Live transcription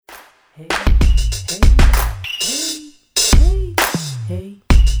Hey, hey, hey, hey,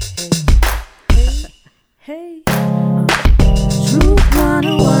 hey, hey. Truth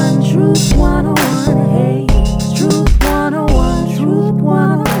 101, Truth 101, hey. Truth 101, Truth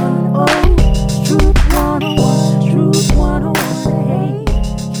 101, oh. Truth 101, Truth 101, hey.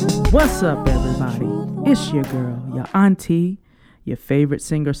 What's up, everybody? It's your girl, your auntie, your favorite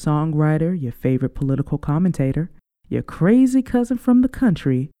singer-songwriter, your favorite political commentator, your crazy cousin from the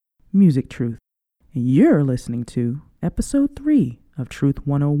country, Music Truth. And you're listening to episode 3 of Truth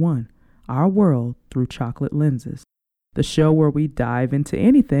 101, Our World Through Chocolate Lenses, the show where we dive into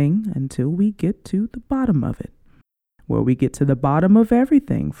anything until we get to the bottom of it, where we get to the bottom of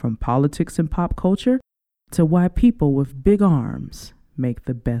everything from politics and pop culture to why people with big arms make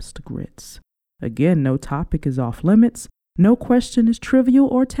the best grits. Again, no topic is off limits, no question is trivial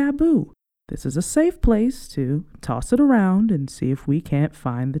or taboo. This is a safe place to toss it around and see if we can't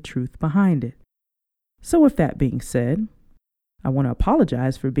find the truth behind it. So with that being said, I want to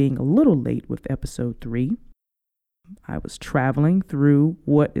apologize for being a little late with episode 3. I was traveling through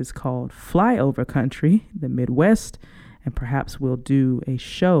what is called flyover country, the Midwest, and perhaps we'll do a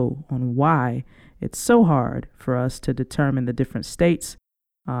show on why it's so hard for us to determine the different states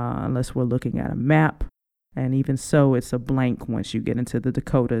unless we're looking at a map. And even so, it's a blank once you get into the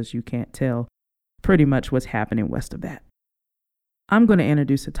Dakotas. You can't tell pretty much what's happening west of that. I'm going to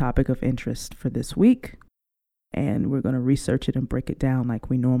introduce a topic of interest for this week, and we're going to research it and break it down like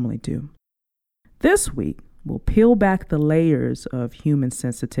we normally do. This week, we'll peel back the layers of human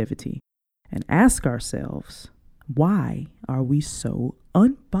sensitivity and ask ourselves, why are we so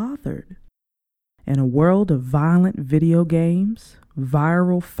unbothered? In a world of violent video games,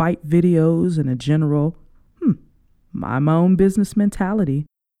 viral fight videos, and a general mind my own business mentality,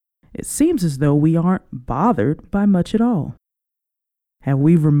 it seems as though we aren't bothered by much at all. Have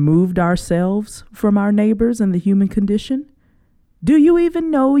we removed ourselves from our neighbors and the human condition? Do you even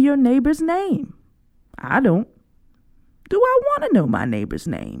know your neighbor's name? I don't. Do I want to know my neighbor's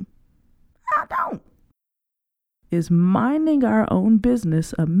name? I don't. Is minding our own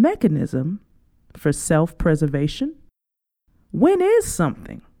business a mechanism for self-preservation? When is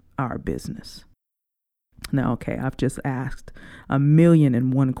something our business? Now, okay, I've just asked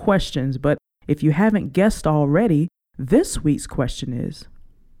 1,000,001 questions, but if you haven't guessed already, this week's question is,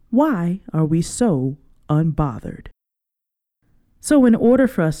 why are we so unbothered? So in order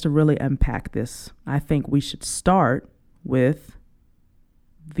for us to really unpack this, I think we should start with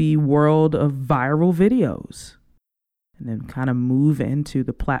the world of viral videos and then kind of move into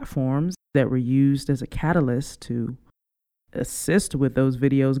the platforms that were used as a catalyst to assist with those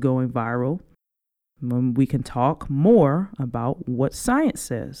videos going viral. We can talk more about what science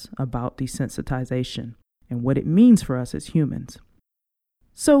says about desensitization and what it means for us as humans.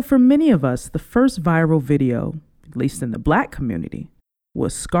 So for many of us, the first viral video, at least in the Black community,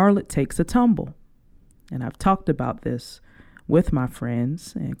 was Scarlett Takes a Tumble. And I've talked about this with my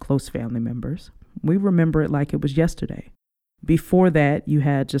friends and close family members. We remember it like it was yesterday. Before that, you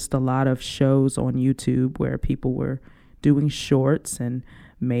had just a lot of shows on YouTube where people were doing shorts and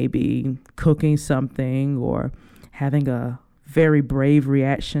maybe cooking something or having a very brave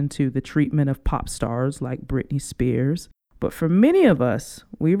reaction to the treatment of pop stars like Britney Spears. But for many of us,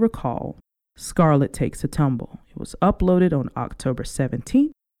 we recall Scarlett Takes a Tumble. It was uploaded on October 17th,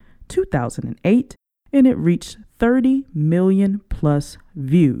 2008, and it reached 30 million plus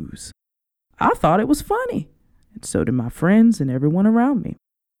views. I thought it was funny, and so did my friends and everyone around me.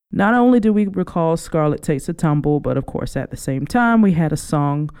 Not only do we recall Scarlett Takes a Tumble, but of course at the same time we had a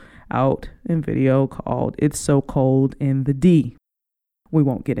song out in video called It's So Cold in the D. We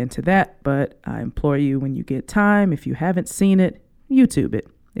won't get into that, but I implore you when you get time, if you haven't seen it, YouTube it.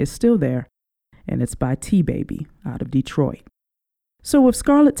 It's still there, and it's by T-Baby out of Detroit. So with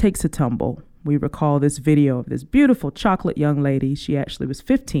Scarlett Takes a Tumble, we recall this video of this beautiful chocolate young lady. She actually was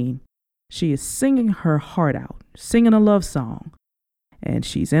 15. She is singing her heart out, singing a love song. And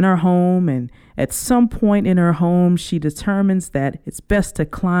she's in her home, and at some point in her home, she determines that it's best to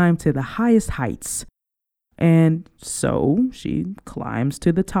climb to the highest heights. And so she climbs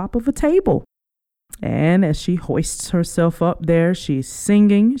to the top of a table. And as she hoists herself up there, she's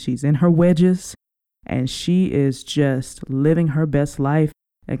singing, she's in her wedges, and she is just living her best life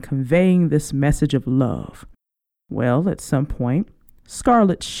and conveying this message of love. Well, at some point,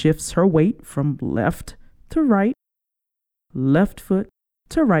 Scarlett shifts her weight from left to right, left foot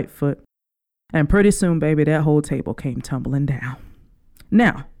to right foot, and pretty soon, baby, that whole table came tumbling down.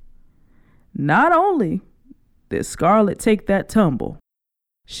 Now, not only did Scarlett take that tumble,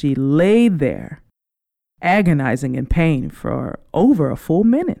 she laid there agonizing in pain for over a full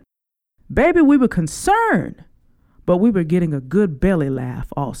minute. Baby, we were concerned, but we were getting a good belly laugh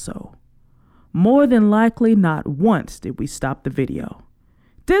also. More than likely, not once did we stop the video.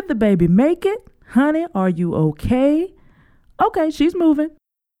 Did the baby make it? Honey, are you okay? Okay, she's moving.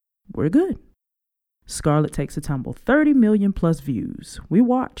 We're good. Scarlett Takes a Tumble, 30 million plus views. We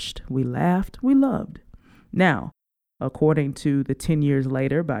watched, we laughed, we loved. Now, according to the 10 Years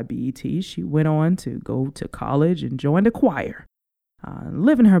Later by BET, she went on to go to college and joined a choir,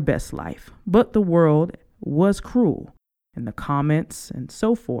 living her best life. But the world was cruel. And the comments and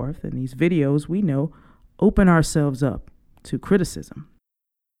so forth in these videos, we know, open ourselves up to criticism.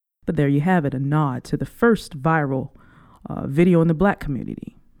 But there you have it, a nod to the first viral video in the Black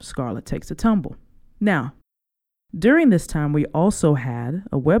community, Scarlett Takes a Tumble. Now, during this time, we also had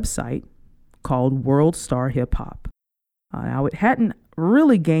a website called World Star Hip Hop. Now, it hadn't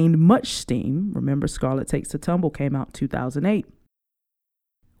really gained much steam. Remember, Scarlett Takes a Tumble came out in 2008.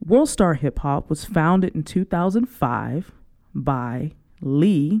 World Star Hip Hop was founded in 2005 by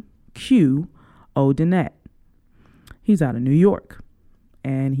Lee Q. O'Donnell. He's out of New York,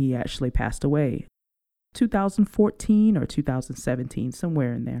 and he actually passed away 2014 or 2017,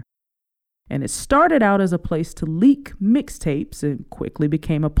 somewhere in there. And it started out as a place to leak mixtapes and quickly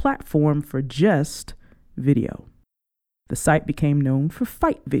became a platform for just video. The site became known for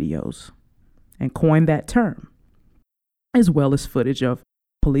fight videos and coined that term, as well as footage of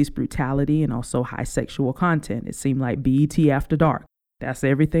police brutality and also high sexual content. It seemed like BET After Dark. That's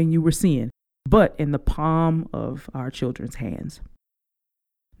everything you were seeing, but in the palm of our children's hands.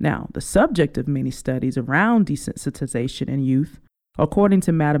 Now, the subject of many studies around desensitization in youth, according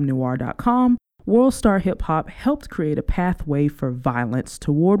to MadameNoire.com, World Star Hip Hop helped create a pathway for violence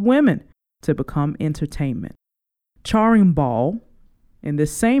toward women to become entertainment. Charing Ball, in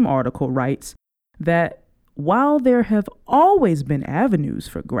this same article, writes that while there have always been avenues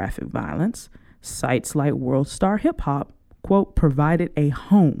for graphic violence, sites like World Star Hip Hop, quote, provided a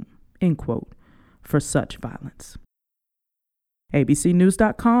home, end quote, for such violence.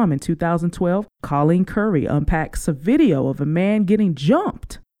 ABCnews.com in 2012, Colleen Curry unpacks a video of a man getting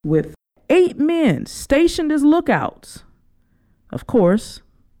jumped with 8 men stationed as lookouts. Of course,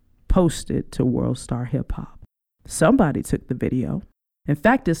 posted to World Star Hip Hop. Somebody took the video. In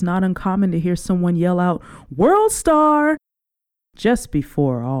fact, it's not uncommon to hear someone yell out, "World Star!" just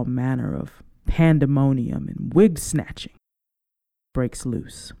before all manner of pandemonium and wig snatching breaks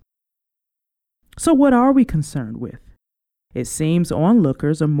loose. So what are we concerned with? It seems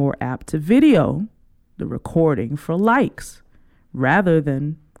onlookers are more apt to video the recording for likes rather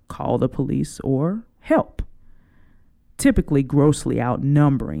than call the police or help, typically grossly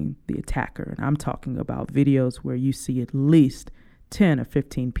outnumbering the attacker. And I'm talking about videos where you see at least 10 or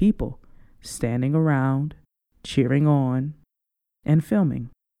 15 people standing around, cheering on, and filming.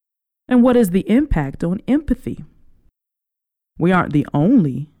 And what is the impact on empathy? We aren't the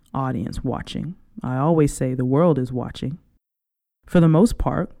only audience watching. I always say the world is watching. For the most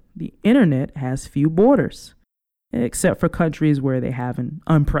part, the internet has few borders, except for countries where they have an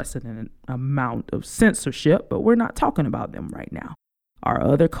unprecedented amount of censorship, but we're not talking about them right now. Are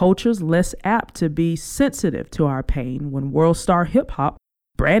other cultures less apt to be sensitive to our pain when World Star Hip Hop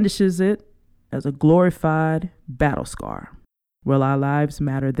brandishes it as a glorified battle scar? Will our lives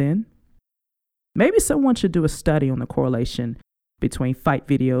matter then? Maybe someone should do a study on the correlation between fight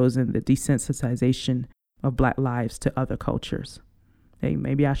videos and the desensitization of Black lives to other cultures. Hey,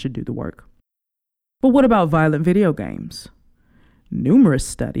 maybe I should do the work. But what about violent video games? Numerous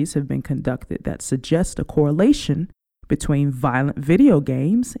studies have been conducted that suggest a correlation between violent video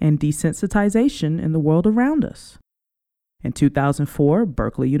games and desensitization in the world around us. In 2004,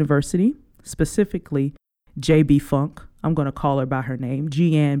 Berkeley University, specifically J.B. Funk, I'm going to call her by her name,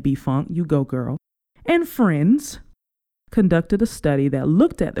 Jeanne B. Funk, you go girl, and friends, conducted a study that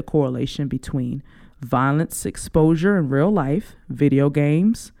looked at the correlation between violence exposure in real life, video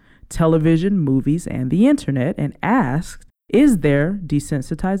games, television, movies, and the internet, and asked, is there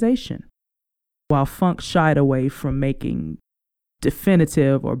desensitization? While Funk shied away from making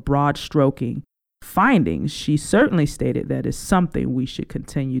definitive or broad-stroking findings, she certainly stated that it's something we should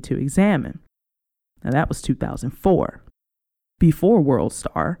continue to examine. Now, that was 2004, before World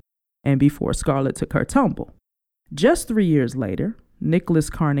Star and before Scarlett took her tumble. Just 3 years later, Nicholas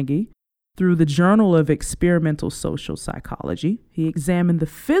Carnegie, through the Journal of Experimental Social Psychology, he examined the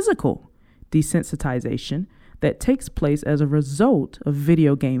physical desensitization that takes place as a result of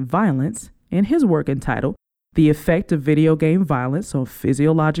video game violence in his work entitled The Effect of Video Game Violence on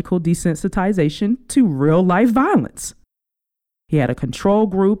Physiological Desensitization to Real-Life Violence. He had a control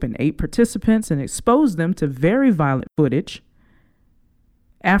group and 8 participants and exposed them to very violent footage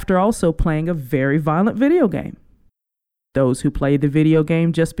after also playing a very violent video game. Those who played the video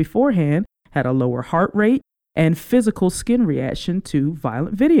game just beforehand had a lower heart rate and physical skin reaction to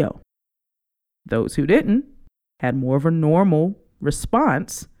violent video. Those who didn't had more of a normal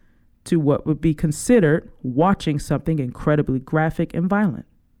response to what would be considered watching something incredibly graphic and violent.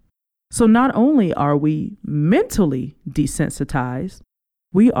 So not only are we mentally desensitized,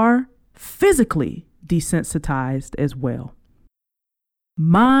 we are physically desensitized as well.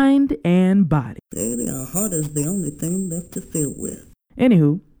 Mind and body. Baby, our heart is the only thing left to fill with.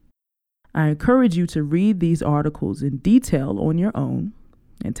 Anywho, I encourage you to read these articles in detail on your own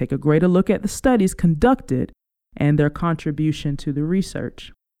and take a greater look at the studies conducted and their contribution to the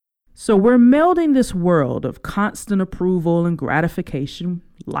research. So we're melding this world of constant approval and gratification,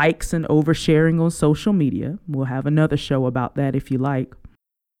 likes and oversharing on social media. We'll have another show about that if you like.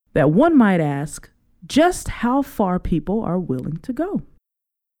 That one might ask just how far people are willing to go.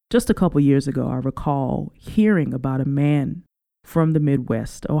 Just a couple years ago, I recall hearing about a man from the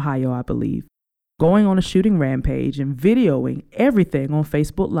Midwest, Ohio, I believe, going on a shooting rampage and videoing everything on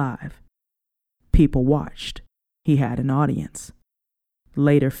Facebook Live. People watched. He had an audience.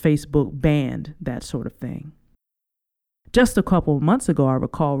 Later, Facebook banned that sort of thing. Just a couple of months ago, I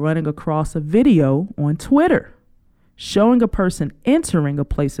recall running across a video on Twitter showing a person entering a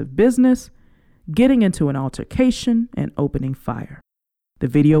place of business, getting into an altercation, and opening fire. The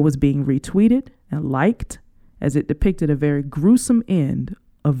video was being retweeted and liked as it depicted a very gruesome end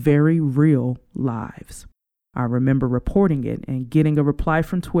of very real lives. I remember reporting it and getting a reply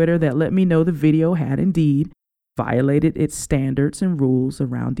from Twitter that let me know the video had indeed violated its standards and rules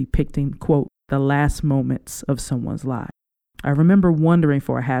around depicting, quote, the last moments of someone's life. I remember wondering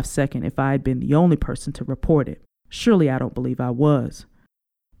for a half second if I had been the only person to report it. Surely I don't believe I was.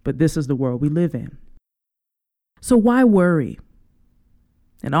 But this is the world we live in. So why worry?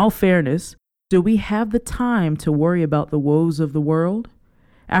 In all fairness, do we have the time to worry about the woes of the world?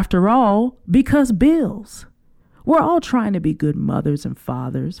 After all, because bills. We're all trying to be good mothers and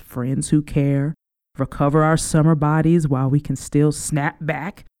fathers, friends who care, recover our summer bodies while we can still snap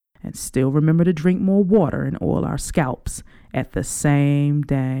back and still remember to drink more water and oil our scalps at the same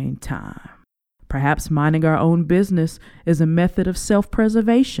dang time. Perhaps minding our own business is a method of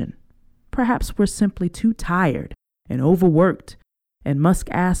self-preservation. Perhaps we're simply too tired and overworked and must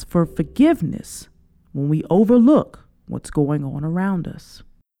ask for forgiveness when we overlook what's going on around us.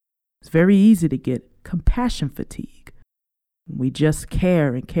 It's very easy to get compassion fatigue. We just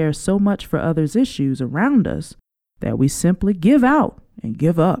care and care so much for others' issues around us that we simply give out and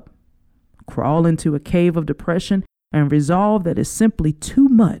give up, crawl into a cave of depression and resolve that it's simply too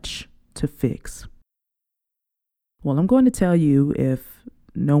much to fix. Well, I'm going to tell you, if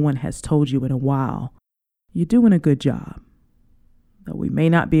no one has told you in a while, you're doing a good job. Though we may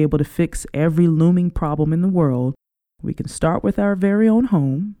not be able to fix every looming problem in the world, we can start with our very own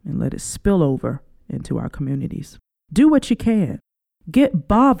home and let it spill over into our communities. Do what you can. Get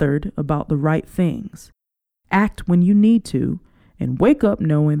bothered about the right things. Act when you need to, and wake up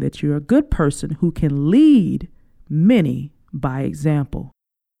knowing that you're a good person who can lead many by example.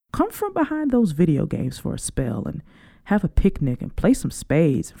 Come from behind those video games for a spell and have a picnic and play some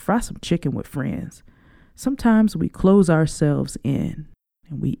spades and fry some chicken with friends. Sometimes we close ourselves in,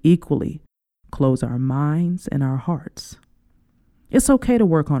 and we equally close our minds and our hearts. It's okay to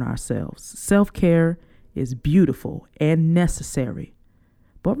work on ourselves. Self-care is beautiful and necessary.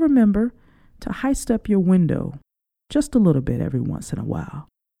 But remember to heist up your window just a little bit every once in a while.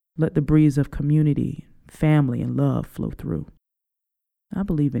 Let the breeze of community, family, and love flow through. I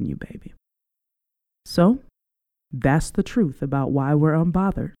believe in you, baby. So, that's the truth about why we're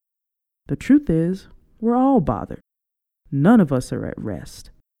unbothered. The truth is, we're all bothered. None of us are at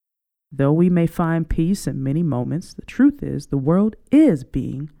rest. Though we may find peace in many moments, the truth is the world is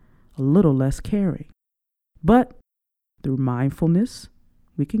being a little less caring. But through mindfulness,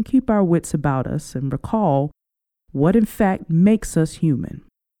 we can keep our wits about us and recall what in fact makes us human,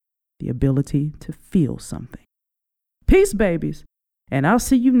 the ability to feel something. Peace, babies. And I'll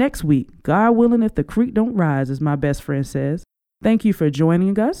see you next week, God willing, if the creek don't rise, as my best friend says. Thank you for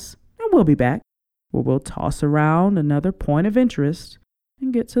joining us, and we'll be back, where we'll toss around another point of interest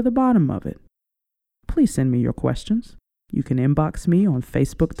and get to the bottom of it. Please send me your questions. You can inbox me on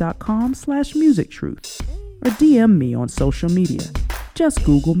facebook.com/musictruth or DM me on social media. Just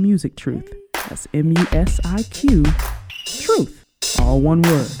Google Music Truth. That's MUSIQ Truth. All one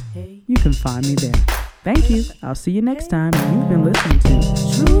word. You can find me there. Thank you. I'll see you next time. You've been listening to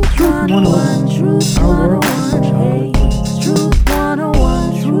Truth 101. Our world is chocolate. Truth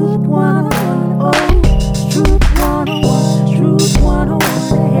 101, Truth 101, oh, Truth 101, Truth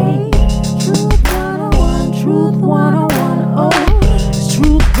 101.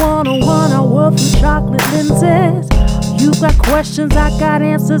 questions, I got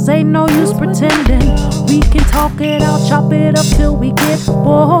answers, ain't no use pretending. We can talk it out, chop it up till we get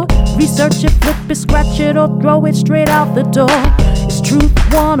bored. Research it, flip it, scratch it, or throw it straight out the door. It's Truth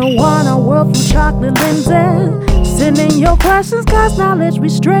 101, a world through chocolate lenses. Send in your questions, cause knowledge we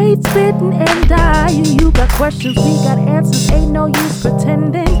straight spittin' and die. You got questions, we got answers, ain't no use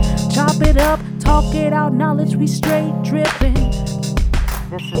pretending. Chop it up, talk it out, knowledge we straight drippin'.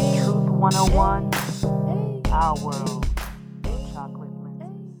 This is Truth 101, our world.